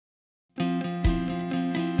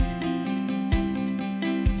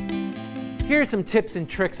Here are some tips and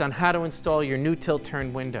tricks on how to install your new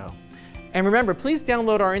tilt-turn window. And remember, please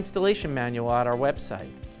download our installation manual at our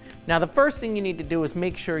website. Now, the first thing you need to do is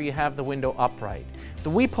make sure you have the window upright. The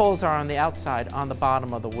weep holes are on the outside, on the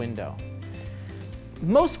bottom of the window.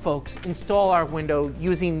 Most folks install our window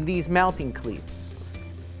using these mounting cleats.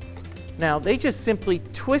 Now, they just simply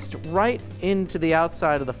twist right into the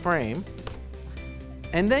outside of the frame,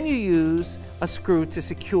 and then you use a screw to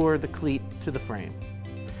secure the cleat to the frame.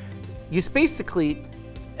 You space the cleat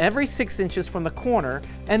every 6 inches from the corner,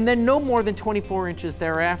 and then no more than 24 inches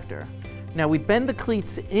thereafter. Now, we bend the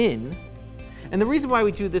cleats in, and the reason why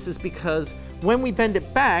we do this is because when we bend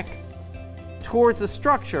it back towards the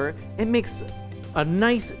structure, it makes a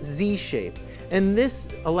nice Z shape, and this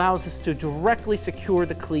allows us to directly secure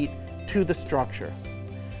the cleat to the structure.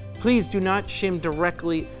 Please do not shim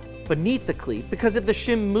directly beneath the cleat, because if the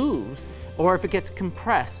shim moves or if it gets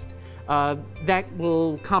compressed, that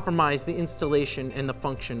will compromise the installation and the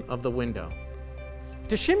function of the window.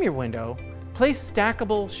 To shim your window, place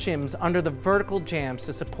stackable shims under the vertical jambs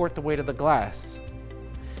to support the weight of the glass.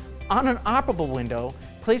 On an operable window,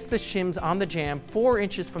 place the shims on the jamb 4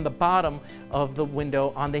 inches from the bottom of the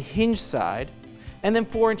window on the hinge side, and then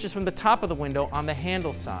 4 inches from the top of the window on the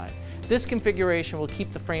handle side. This configuration will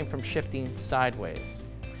keep the frame from shifting sideways.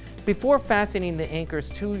 Before fastening the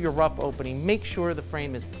anchors to your rough opening, make sure the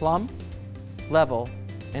frame is plumb, level,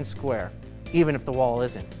 and square, even if the wall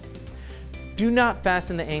isn't. Do not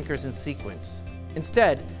fasten the anchors in sequence.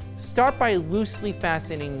 Instead, start by loosely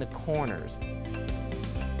fastening the corners.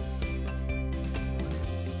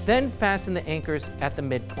 Then fasten the anchors at the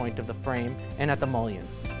midpoint of the frame and at the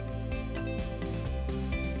mullions.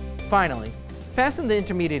 Finally, fasten the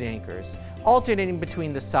intermediate anchors, alternating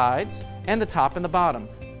between the sides and the top and the bottom.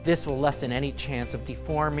 This will lessen any chance of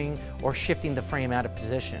deforming or shifting the frame out of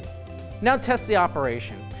position. Now test the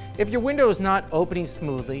operation. If your window is not opening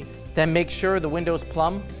smoothly, then make sure the window is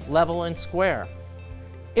plumb, level, and square.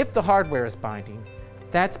 If the hardware is binding,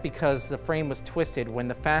 that's because the frame was twisted when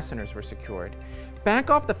the fasteners were secured. Back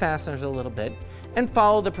off the fasteners a little bit and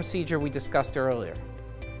follow the procedure we discussed earlier.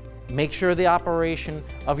 Make sure the operation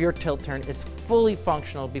of your tilt turn is fully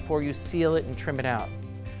functional before you seal it and trim it out.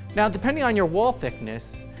 Now, depending on your wall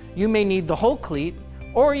thickness, you may need the whole cleat,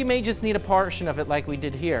 or you may just need a portion of it like we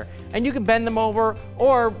did here. And you can bend them over,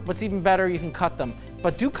 or what's even better, you can cut them.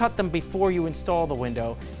 But do cut them before you install the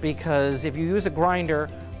window, because if you use a grinder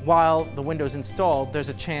while the window's installed, there's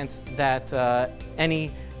a chance that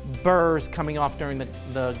any burrs coming off during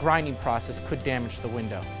the grinding process could damage the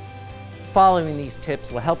window. Following these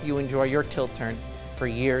tips will help you enjoy your tilt turn for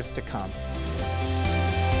years to come.